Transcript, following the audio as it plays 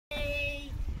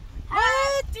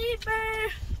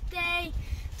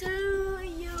to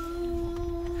you.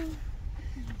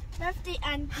 Birthday,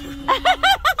 Auntie. Happy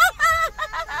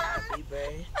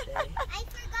birthday. I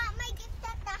forgot my gift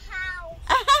at the house.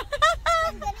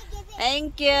 I'm gonna give it.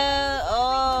 Thank you.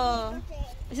 Oh.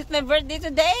 Is it my birthday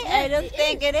today? I don't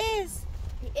think it is.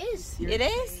 It is. It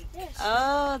is? Yes.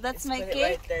 Oh, that's my Put it cake.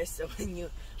 right there so when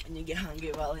you get hungry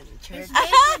while in church. It's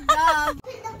David Dog.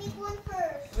 Open the big one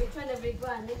first. Which one the big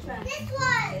one? Which one? This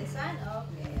one. This one?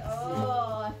 Okay.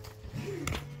 Oh.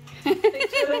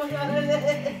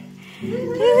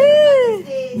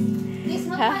 This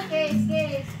one,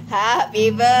 guys.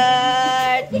 Happy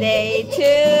birthday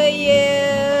to you.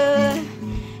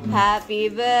 Happy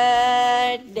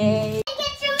birthday.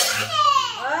 Get your money.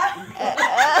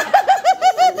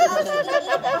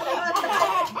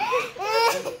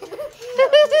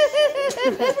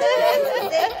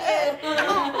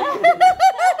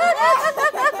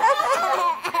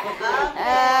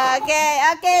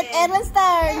 Okay, Aaron's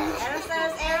turn.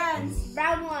 Aaron's.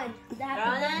 Brown one.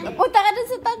 Punta ka dun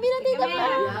sa tabi na dito.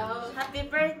 Happy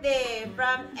birthday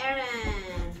from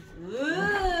Aaron. Woo!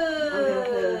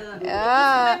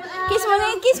 Kiss mo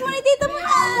na yung tita mo.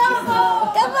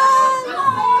 Come on.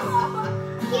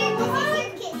 Here, this is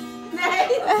your kiss.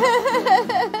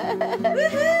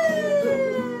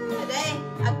 Aday,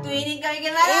 agtuinin kami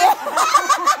kailangan.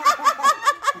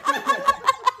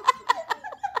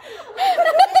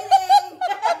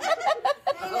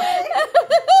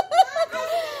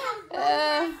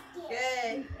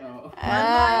 Okay.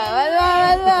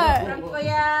 One more. From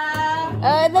Kuya.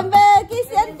 Number,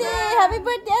 kiss auntie. Happy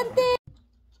birthday, auntie.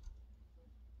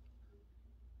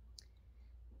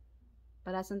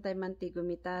 Para sa tayo manti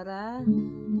gumitara.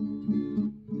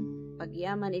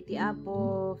 Pagyaman iti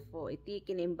apo, for iti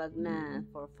kinimbag na,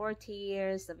 for 40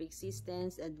 years of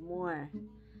existence and more.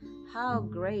 How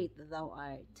great thou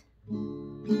art.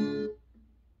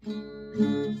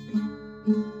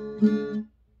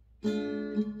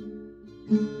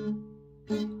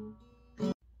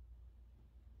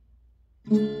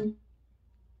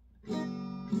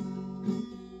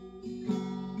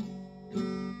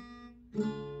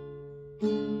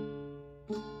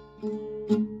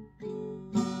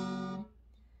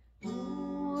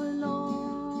 Oh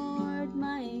Lord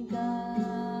my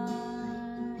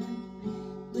God,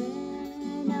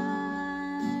 when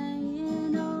I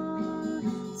in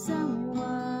awesome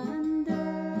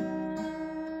wonder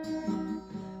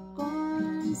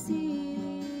consider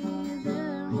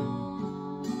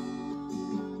all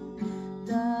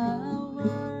the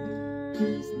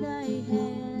works thy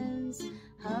hand